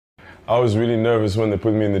I was really nervous when they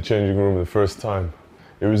put me in the changing room the first time.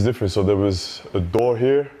 It was different. So there was a door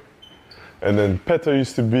here, and then Petter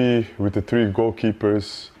used to be with the three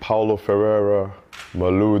goalkeepers, Paulo Ferreira,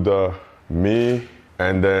 Malouda, me,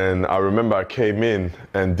 and then I remember I came in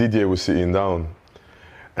and Didier was sitting down.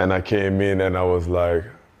 And I came in and I was like,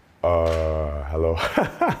 hello.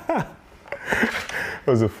 It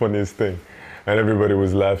was the funniest thing. And everybody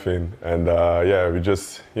was laughing. And yeah, we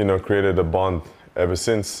just, created a bond ever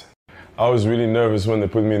since. I was really nervous when they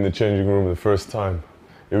put me in the changing room the first time.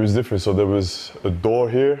 It was different. So there was a door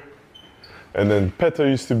here. And then Petter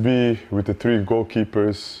used to be with the three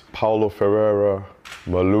goalkeepers, Paulo Ferreira,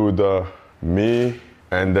 Malouda, me.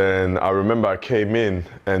 And then I remember I came in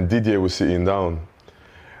and Didier was sitting down.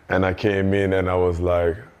 And I came in and I was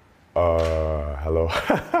like, hello.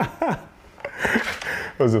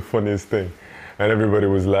 It was the funniest thing. And everybody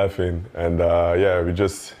was laughing. And yeah, we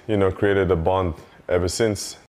just, created a bond ever since.